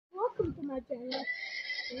my channel,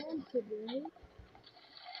 and today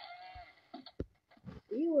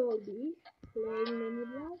we will be playing Mini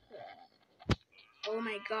Blanca. Oh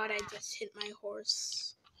my god, I just hit my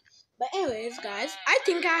horse. But anyways, guys, I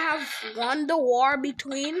think I have won the war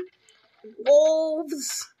between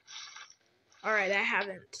wolves. Alright, I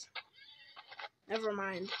haven't. Never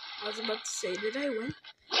mind. I was about to say, did I win?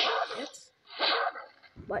 Yes.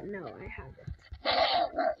 But no, I haven't.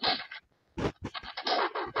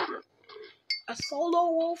 A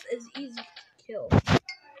solo wolf is easy to kill.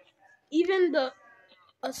 Even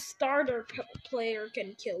a starter player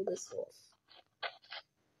can kill this wolf.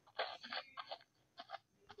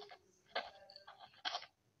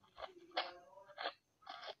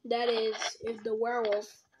 That is, if the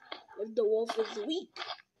wolf is weak.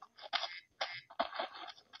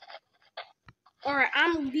 Alright,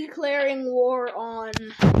 I'm declaring war on...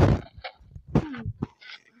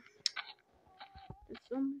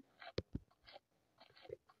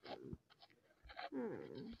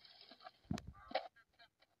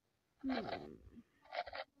 There's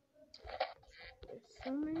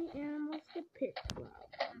so many animals to pick from.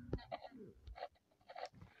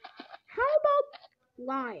 How about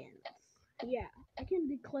lions? Yeah, I can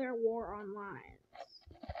declare war on lions.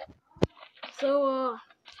 So,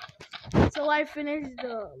 until I finish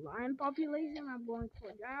the lion population, I'm going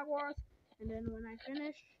for jaguars, and then when I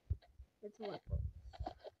finish, it's leopards.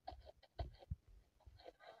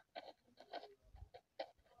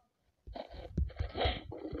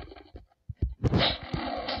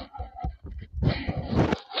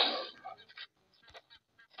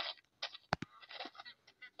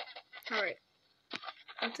 Alright,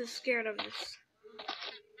 I'm too scared of this.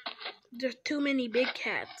 There's too many big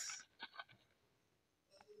cats.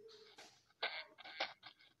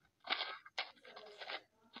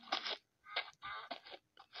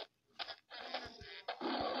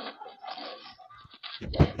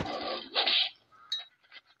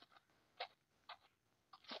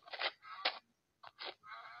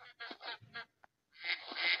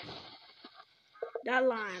 That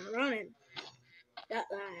lion running. That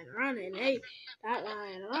lion running, hey. That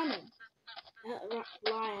lion running. That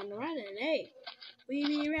lion running, hey. We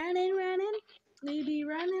be running, running. We be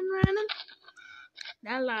running, running.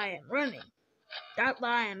 That lion running. That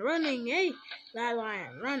lion running, hey. That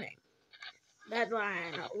lion running. That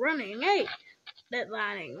lion running, hey. That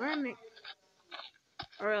lion running.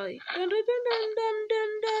 Really. Dun, dun, dun, dun, dun,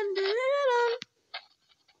 dun, dun, dun, dun.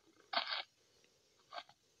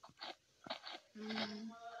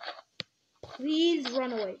 Please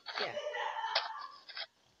run away. Yeah.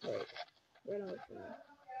 Wait. Run away from me.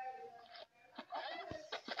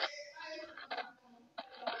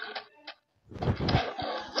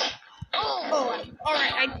 Oh,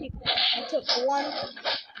 alright, I took 1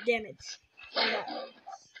 damage from that.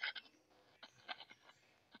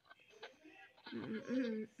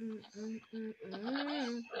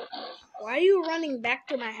 Why are you running back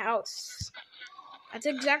to my house? That's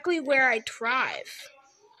exactly where I thrive.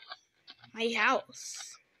 My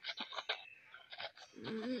house.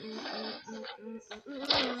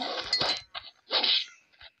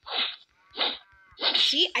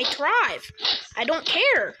 See, I thrive. I don't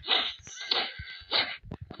care.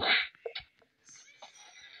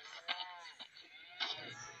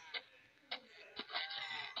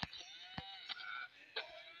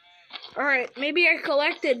 Alright, maybe I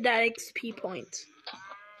collected that XP point.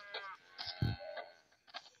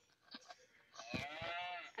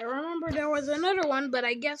 I remember there was another one, but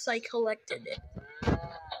I guess I collected it.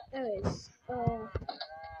 Anyways,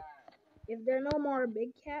 if there are no more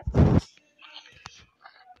big cats...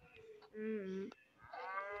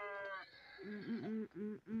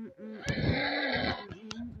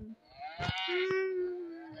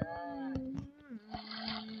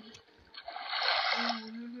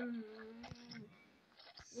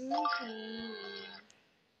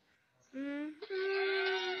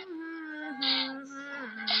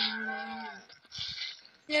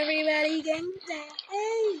 Everybody gangsta,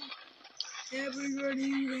 hey! Everybody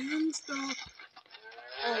gangsta.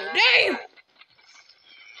 Oh, damn!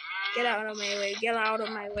 Get out of my way, get out of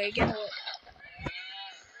my way, get out.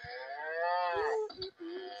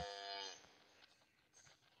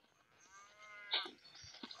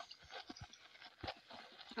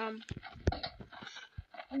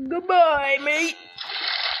 Goodbye, mate.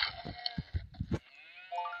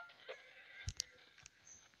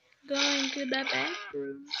 Going to the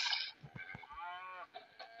bathroom.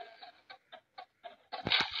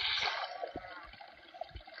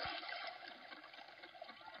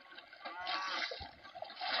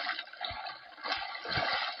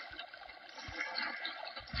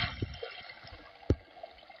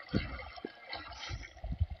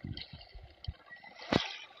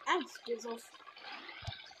 Skizzles.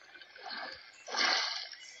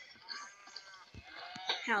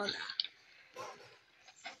 Hell no.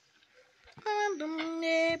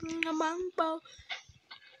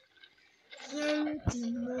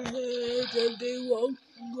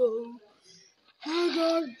 I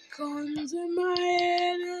got guns in my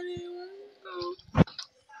head and it won't go.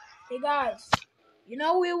 Hey guys, you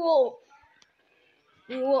know we will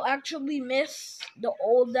actually miss the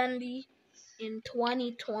old Dundee in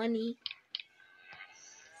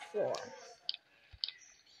 2024.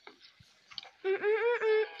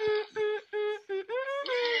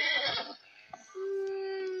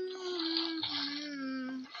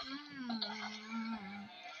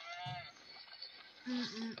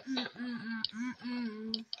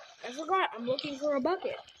 I forgot, I'm looking for a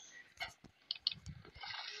bucket.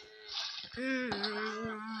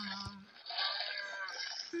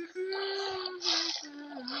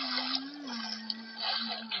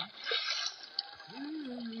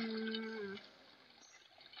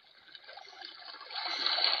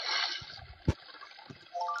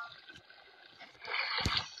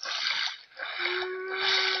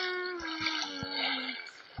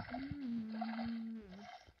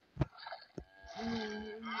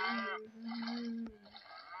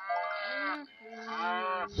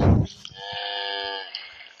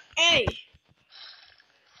 Hey,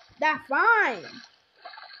 that's fine.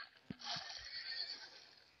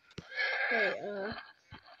 Hey,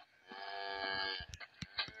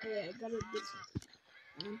 hey, I gotta do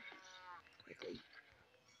something quickly.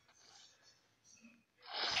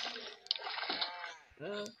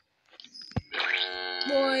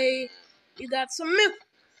 Boy, you got some milk.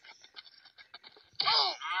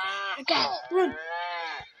 Okay, run.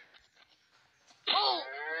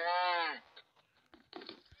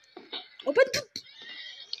 Open.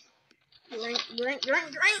 Drink, drink,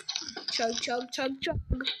 drink, drink. Chug, chug, chug, chug.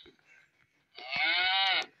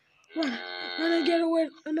 Run, run and get away.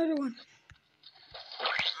 Another one.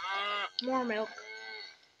 More milk.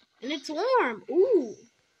 And it's warm. Ooh.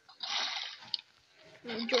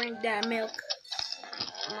 Let me drink that milk.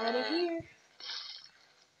 Out of here.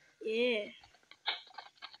 Yeah.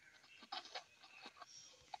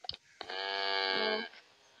 Run.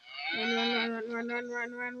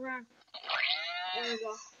 There we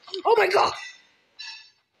go. Oh my god!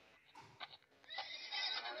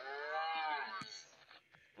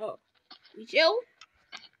 Oh. We chill?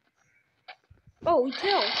 Oh, we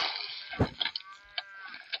chill.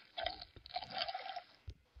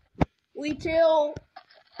 We chill.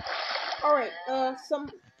 Alright,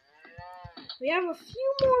 we have a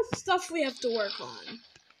few more stuff we have to work on.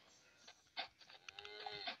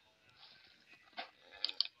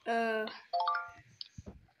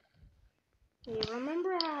 You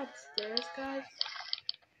remember how it's stairs, guys?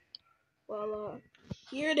 Well,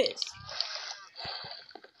 here it is.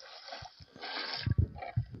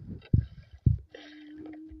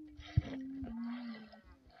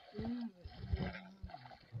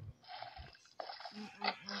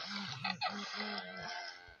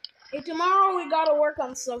 Hey, tomorrow we gotta work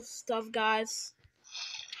on some stuff, guys.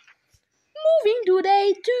 Moving to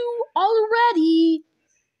day 2 already.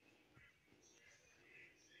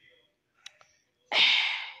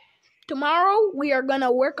 Tomorrow we are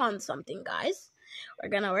gonna work on something, guys. We're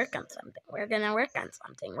gonna work on something. We're gonna work on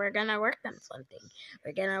something. We're gonna work on something.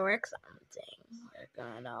 We're gonna work something. We're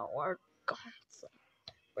gonna work on something.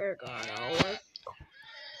 We're gonna work.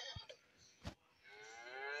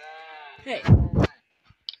 Hey,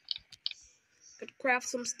 could craft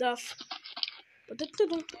some stuff.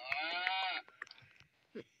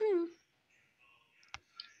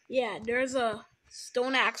 Yeah, there's a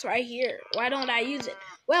stone axe right here. Why don't I use it?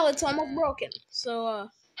 Well, it's almost broken. So,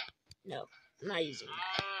 no, I'm not using it.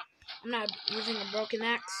 I'm not using a broken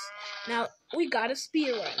axe. Now, we got a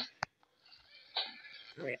speed run.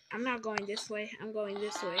 Wait, I'm not going this way. I'm going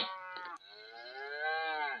this way.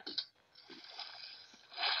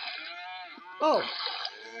 Oh,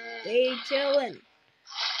 they chilling.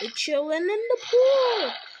 They chilling in the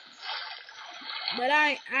pool. But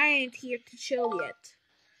I ain't here to chill yet.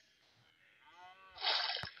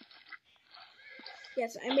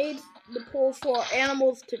 Yes, I made the pool for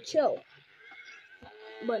animals to chill.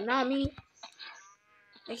 But not me.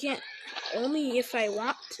 I can't. Only if I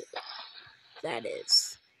want to. That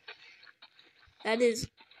is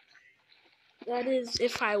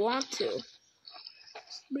if I want to.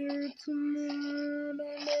 Spirits in the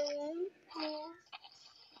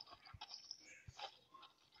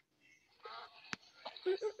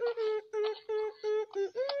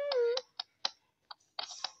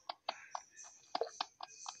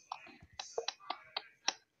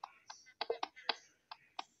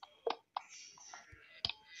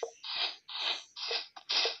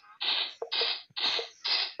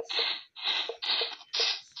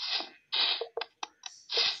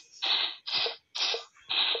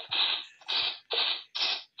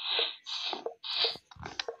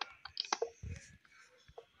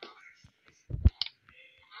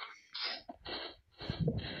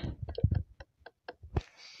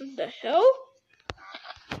the hell?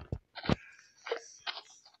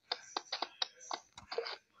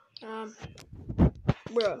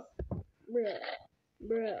 Bro.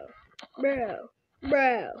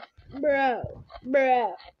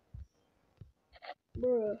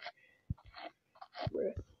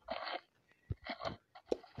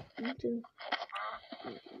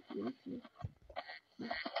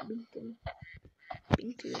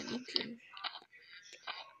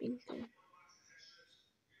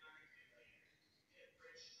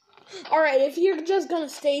 Alright, if you're just gonna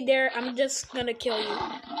stay there, I'm just gonna kill you.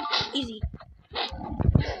 Easy.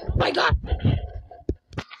 Oh my god!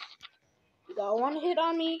 You got one hit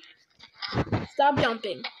on me. Stop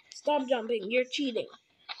jumping. Stop jumping. You're cheating.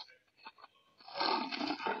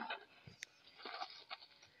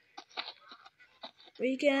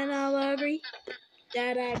 We can all agree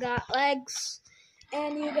that I got legs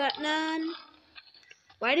and you got none.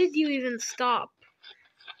 Why did you even stop?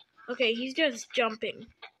 Okay, he's just jumping.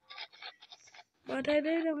 Come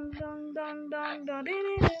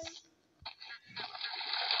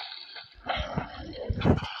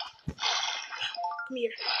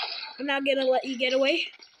here. I'm not gonna let you get away.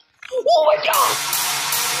 Oh my god!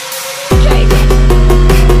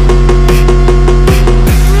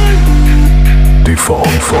 Default.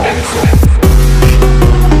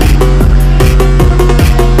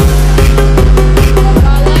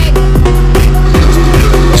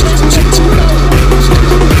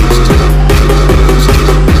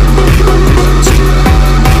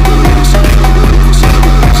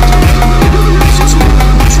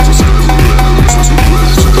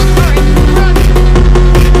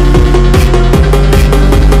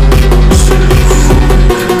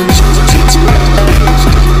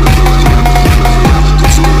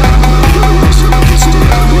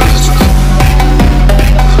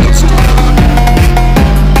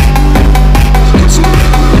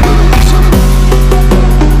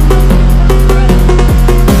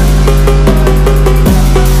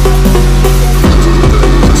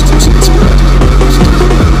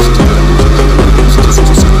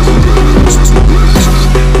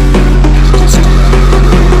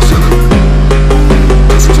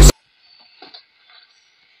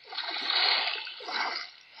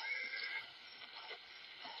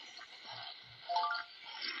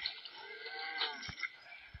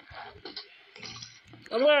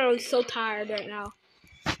 I'm literally so tired right now.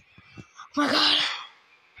 Oh my god.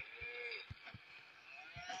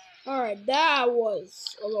 Alright, that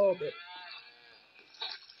was a little bit.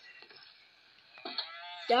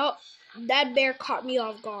 That bear caught me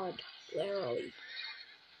off guard. Literally.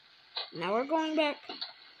 Now we're going back.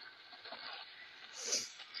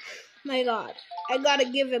 My god. I gotta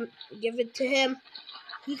give it to him.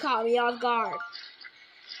 He caught me off guard.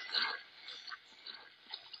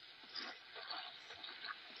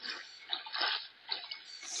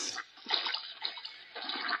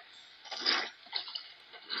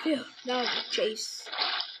 Phew, that was a chase.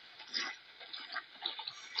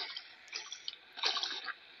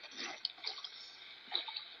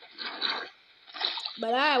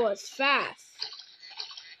 But I was fast.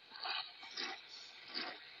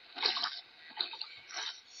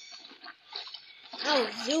 I was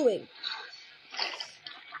zooing.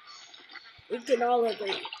 We can all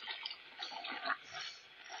agree.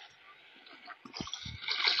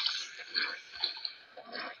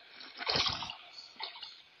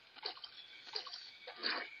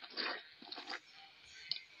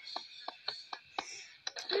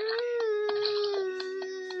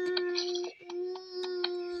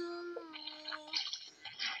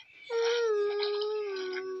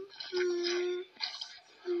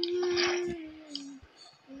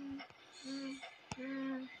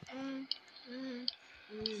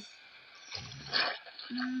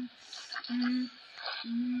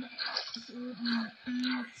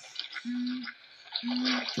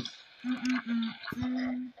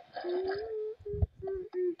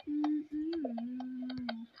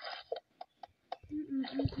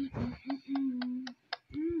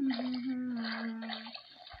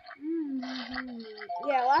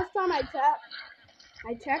 Yeah, last time I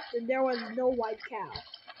checked and there was no white cow.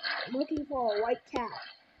 I'm looking for a white cow,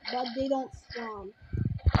 but they don't spawn.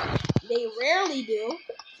 They rarely do.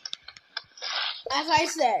 As I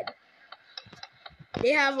said,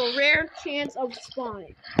 they have a rare chance of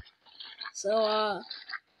spawning. So,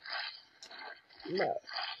 no.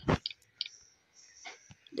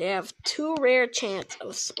 They have 2 rare chance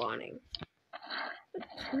of spawning.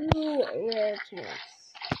 2 rare chance.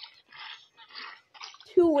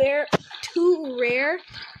 2 rare.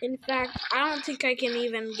 In fact, I don't think I can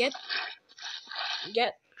even get.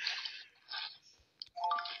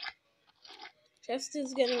 chest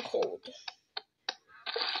is getting cold.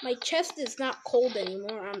 My chest is not cold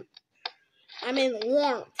anymore. I'm in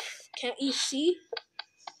warmth. Can't you see?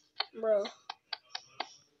 Bro.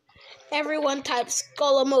 Everyone type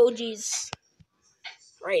skull emojis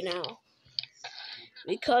right now.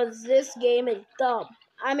 Because this game is dumb.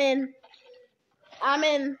 I'm in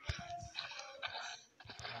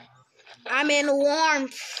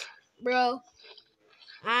warmth, bro.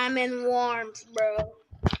 I'm in warmth,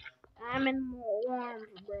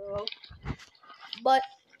 bro. But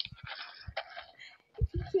if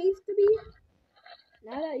he chased me,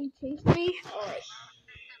 now that he chased me, alright.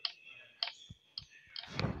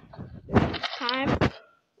 This time,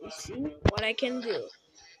 we see what I can do.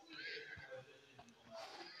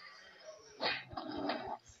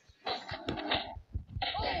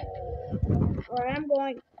 Alright, I'm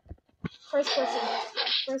going first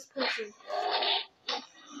person.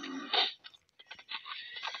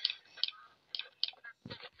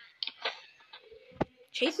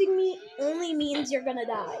 Chasing me only means you're gonna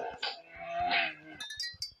die.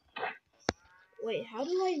 Wait, how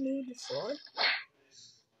do I move the sword?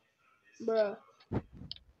 Bruh.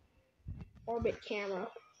 Orbit camera.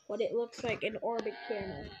 What it looks like in orbit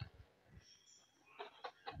camera.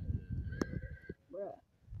 Bruh.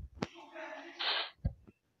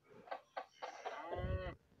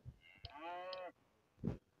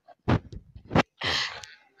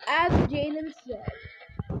 As Jaden said.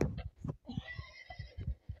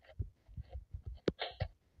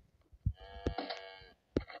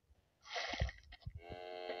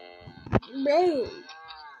 Bro.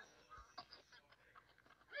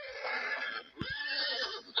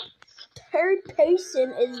 Third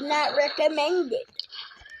person is not recommended.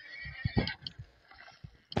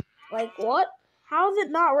 Like what? How is it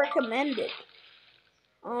not recommended?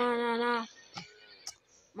 Oh no.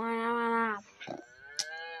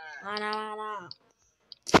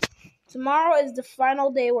 Tomorrow is the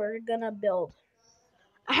final day we're gonna build.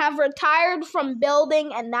 I have retired from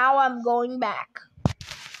building and now I'm going back.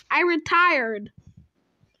 I retired.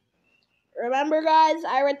 Remember guys,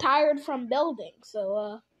 I retired from building.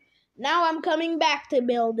 So now I'm coming back to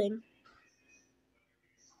building.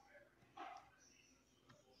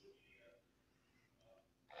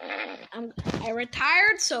 I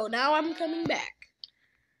retired, so now I'm coming back.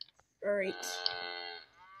 Alright.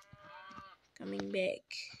 Coming back.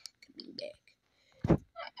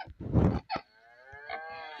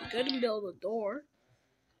 We gotta build a door.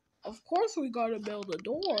 Of course we gotta build a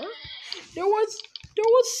door. There was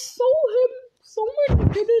so many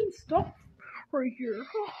hidden stuff right here.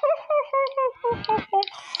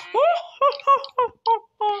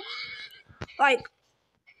 Like,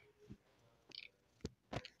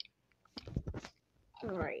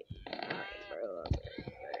 alright, bro.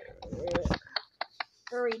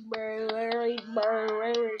 Alright, bro.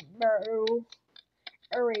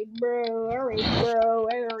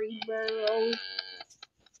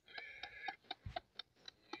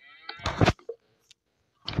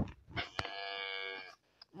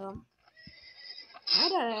 Now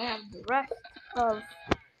that I have the rest of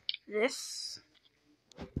this,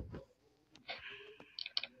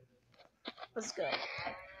 let's go.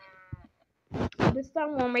 This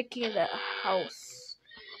time we're making it a house.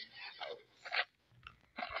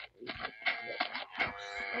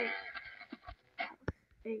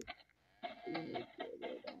 Hey.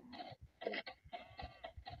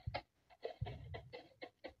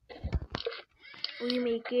 We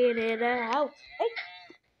making it a house. Hey.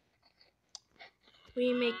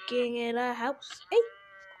 We making it a house. Hey.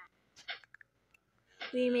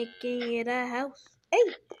 We making it a house.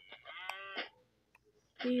 Hey.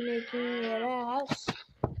 We making it a house.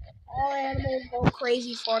 All animals go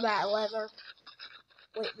crazy for that leather.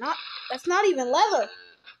 Wait, that's not even leather.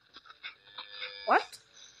 What?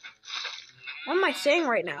 What am I saying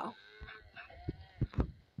right now?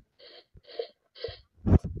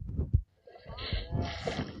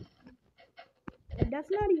 That's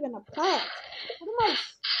not even a plant. What am I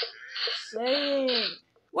saying?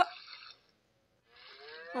 What?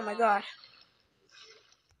 Oh my god.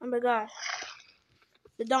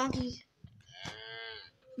 The donkey.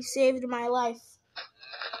 He saved my life.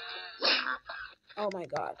 Oh my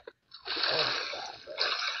god.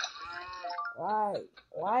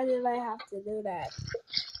 Why did I have to do that?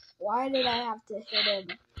 Why did I have to hit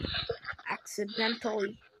him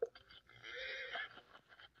accidentally?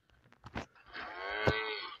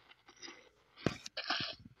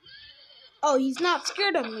 Oh, he's not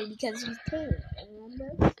scared of me because he's tamed.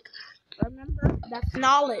 Remember? That's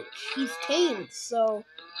knowledge. He's tamed, so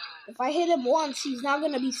if I hit him once, he's not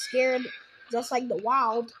gonna be scared just like the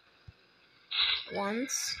wild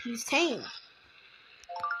ones. He's tamed.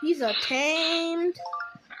 He's a tamed.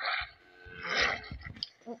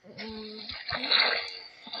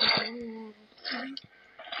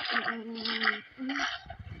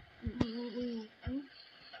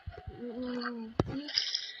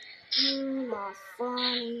 You're not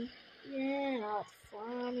funny. You're not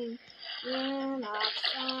funny. You're not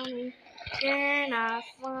funny. You're not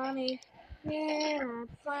funny. You're not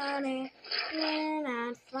funny. You're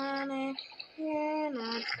not funny. You're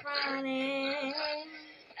not funny.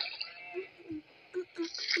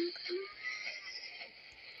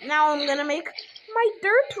 Now I'm gonna make my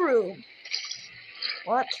dirt room.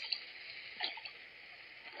 What?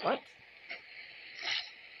 What?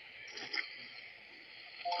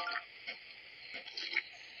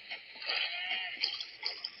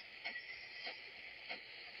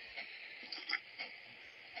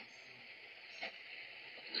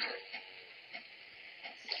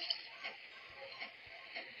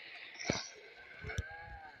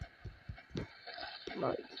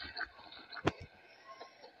 Right.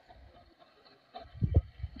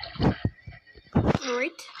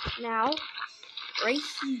 Right now, right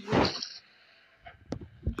here,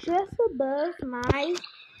 just above my.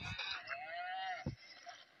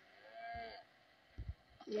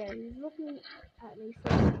 Yeah, he's looking at me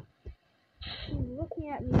from. He's looking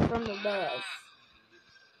at me from above.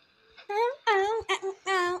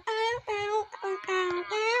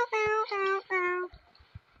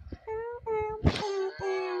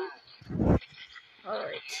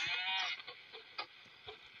 Alright.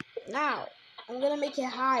 Now, I'm gonna make it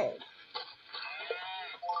higher.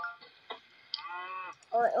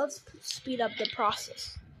 Alright, let's speed up the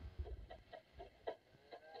process.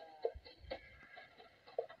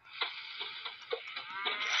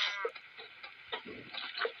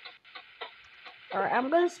 Alright, I'm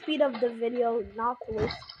gonna speed up the video not to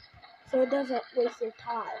waste, so it doesn't waste your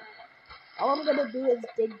time. All I'm gonna do is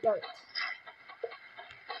dig dirt.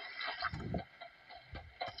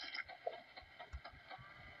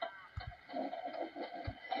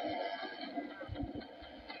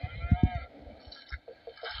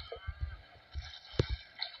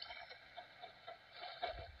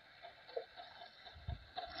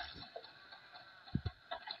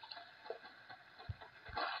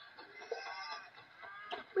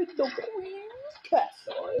 Make the Queen's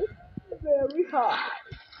Castle very high.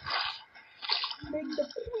 Make the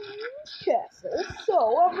Queen's Castle, so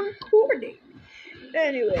I'm recording.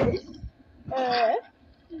 Anyways,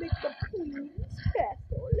 make the Queen's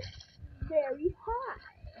Castle very high.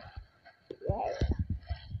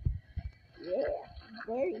 Yeah,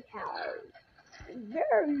 very high.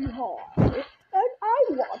 Very high. And I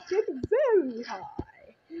want it very high.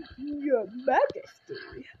 Your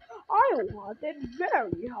Majesty, I want it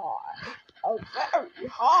very high. A very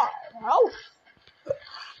high house.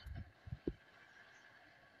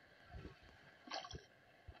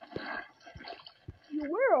 You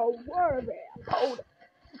were a worthy opponent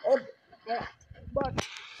of that, but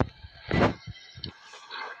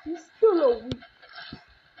you're still a weak.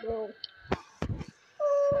 No.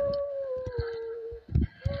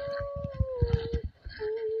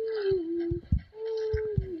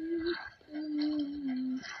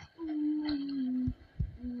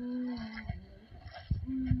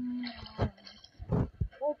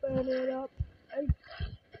 Open it up, hey.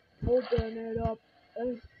 Open it up,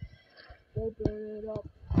 hey. Open it up,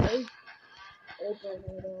 hey. Open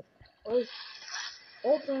it up, hey.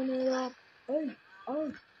 Open it up, hey.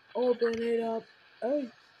 Hey. Open it up, hey.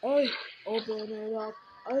 Hey. Open it up,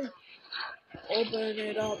 hey. Open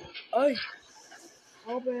it up, hey.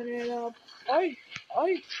 Open it up, hey.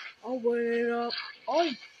 Hey. Open it up, hey.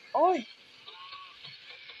 Hey.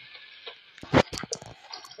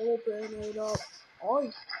 Open it up,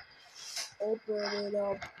 hey. Open it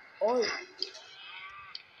up, hey.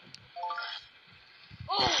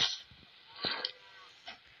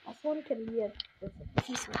 I thought it could be with a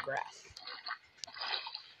piece of grass.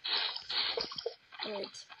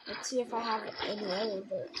 Alright, let's see if I have any other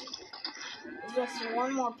dirt. There's just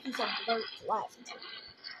one more piece of dirt left,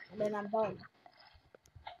 and then I'm done.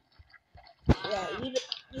 Yeah,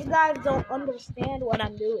 you guys don't understand what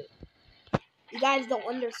I'm doing. You guys don't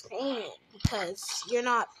understand because you're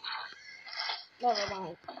not. Never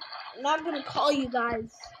mind. I'm not gonna call you guys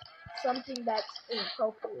something that's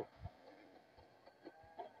inappropriate.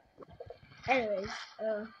 Anyways,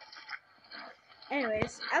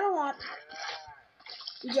 I don't want.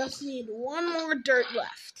 We just need one more dirt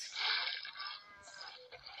left.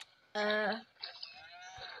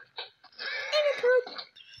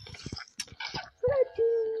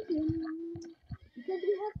 Because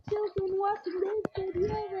we have children watching this video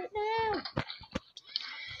right now.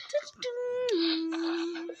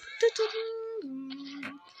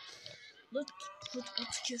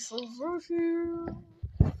 let's just over here.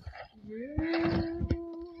 Yeah.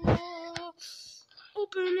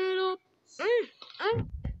 Open it up.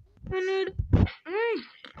 Open it up.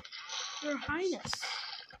 Your Highness.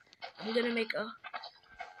 I'm gonna make a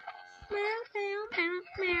meow.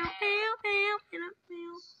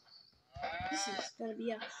 This is gonna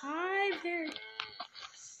be a high chair.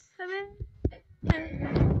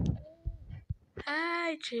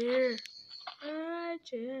 High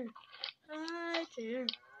chair.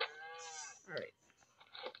 Alright.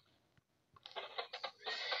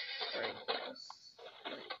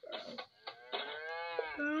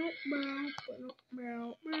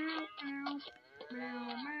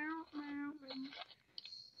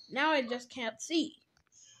 Now I just can't see.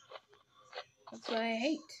 That's what I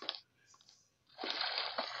hate.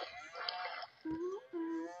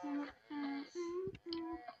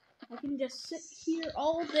 I can just sit here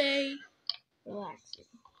all day, relaxing.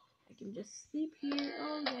 I can just sleep here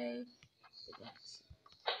all day, relaxing.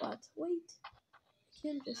 But wait, I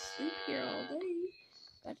can't just sleep here all day.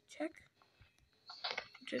 Gotta check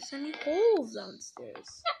if there's any holes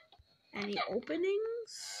downstairs. Any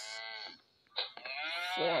openings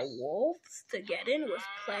for wolves to get in with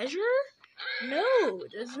pleasure? No,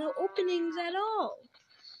 there's no openings at all.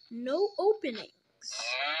 No openings.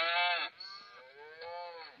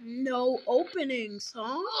 No openings,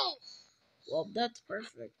 huh? Well, that's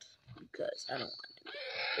perfect, because I don't want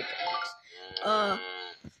any openings.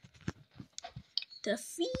 To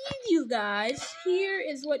feed you guys, here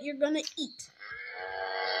is what you're gonna eat.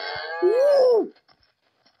 Woo!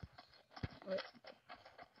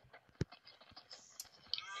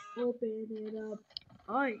 Open it up.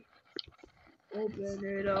 Oi. Open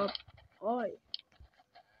it up. Oi.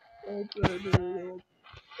 Open it up.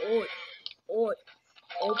 Oi. Oi.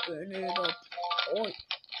 Open it up. Oi.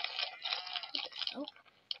 What the hell?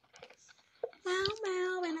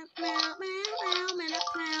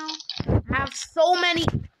 I have so many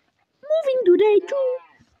moving today too.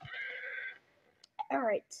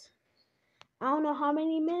 Alright. I don't know how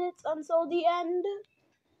many minutes until the end.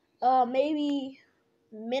 Maybe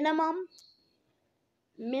minimum.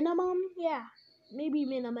 Yeah. Maybe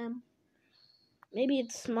minimum. Maybe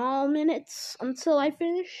it's small minutes until I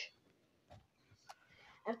finish.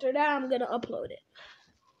 After that, I'm gonna upload it.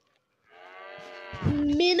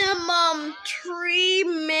 Minimum 3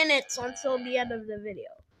 minutes until the end of the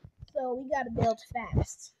video. So we gotta build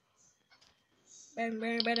fast. Bang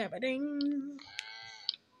bang bada ding.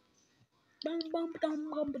 Bum bum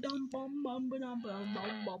dum bum dum bum bum bum bum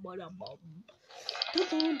bum bum bum. Let's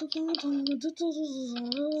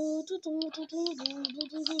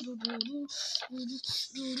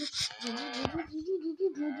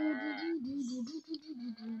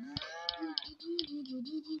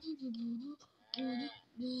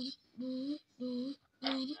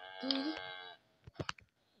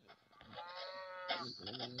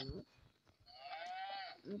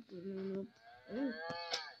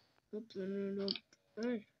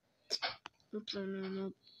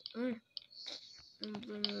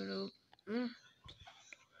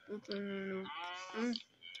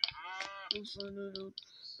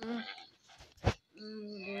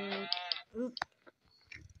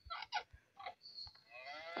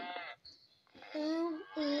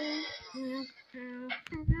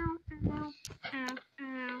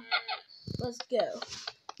go.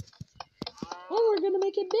 Oh, we're gonna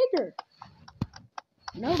make it bigger.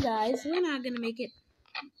 No, guys, we're not gonna make it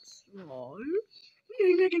small. We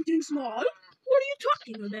ain't making things small. What are you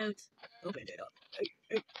talking about? Open it up.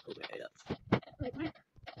 Hey, open it up. Wait.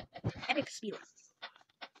 Epic speedrun.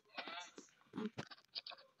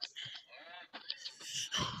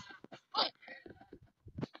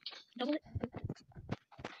 Double it.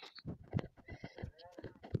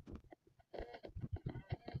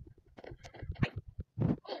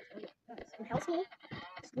 In hell school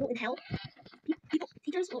in hell,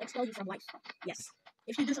 teachers will expel you from life. Yes.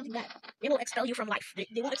 If you do something bad, they will expel you from life.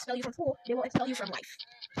 They won't expel you from school, they will expel you from life.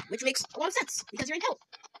 Which makes a lot of sense, because you're in hell.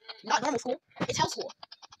 Not normal school, it's hell school.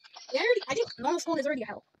 I think normal school is already a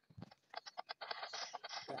hell.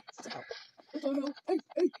 Yeah, it's a hell. It's a hell. Hey,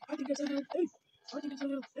 I think it's a hell. Hey, I think it's a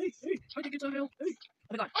hell. Hey, I think it's a hell. Hey.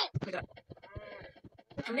 Oh my god.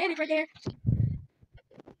 There's some damage right there.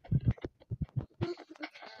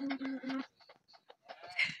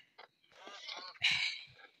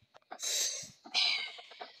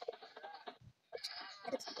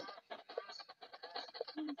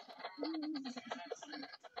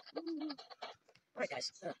 Alright,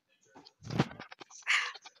 guys. I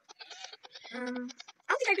don't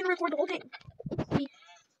think I can record the whole thing.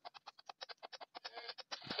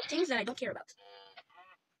 Things that I don't care about.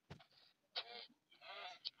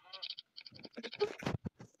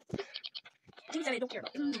 Things that I don't care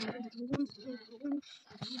about.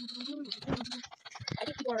 I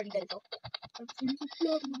think people are already dead, though.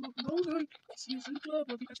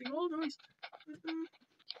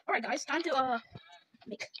 Alright, guys, time to,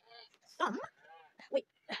 make some. Wait.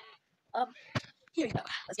 Here we go.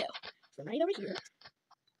 Let's go. So, right over here.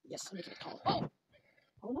 Yes, I'm making it tall. Oh!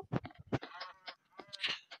 Tall enough?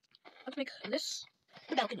 Let's make this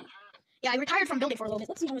the balcony. Yeah, I retired from building for a little bit.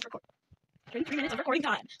 Let's see how much record. 33 minutes of recording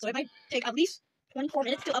time. So it might take at least 24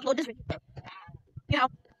 minutes to upload this video. You know,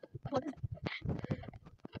 upload this.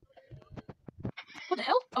 What the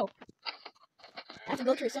hell? Oh. I have to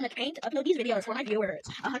go through so much pain to upload these videos for my viewers.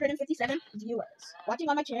 157 viewers watching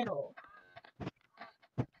on my channel.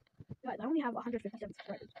 Guys, I only have 157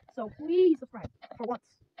 subscribers. So please subscribe for once.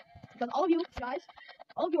 Because all of you guys,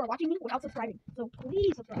 all of you are watching me without subscribing. So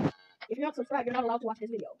please subscribe. If you're not subscribed, you're not allowed to watch this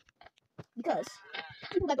video. Because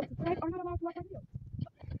people that don't subscribe are not allowed to watch my video.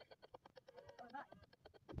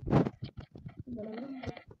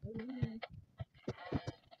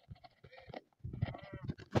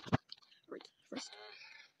 Right, first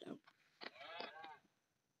down.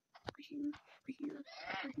 Right here, right here,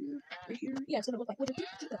 right here, right here. Yeah, it's gonna look like wizard.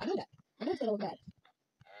 I know that. I know it's gonna look bad.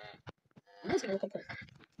 I know it's gonna look like her.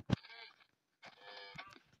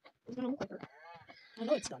 It's gonna look like her. I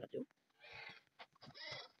know it's gonna do.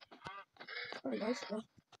 Alright guys,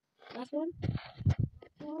 last one.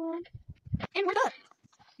 And we're done.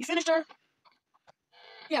 You finished our...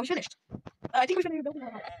 Yeah, we finished. I think we finished building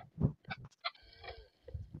our house.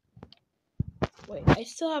 Wait, I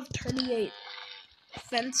still have 38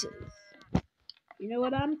 fences. You know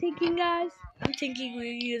what I'm thinking, guys? I'm thinking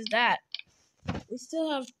we use that. We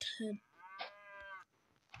still have 10.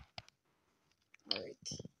 Alright.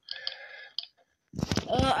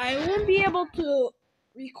 I won't be able to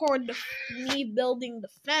record me building the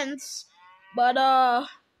fence, but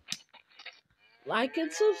like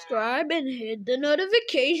and subscribe and hit the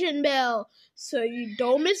notification bell so you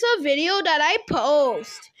don't miss a video that I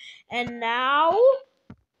post. And now,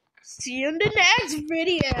 see you in the next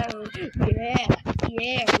video.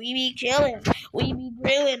 Yeah, we be chilling, we be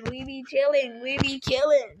grilling, we be chilling, we be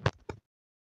killing.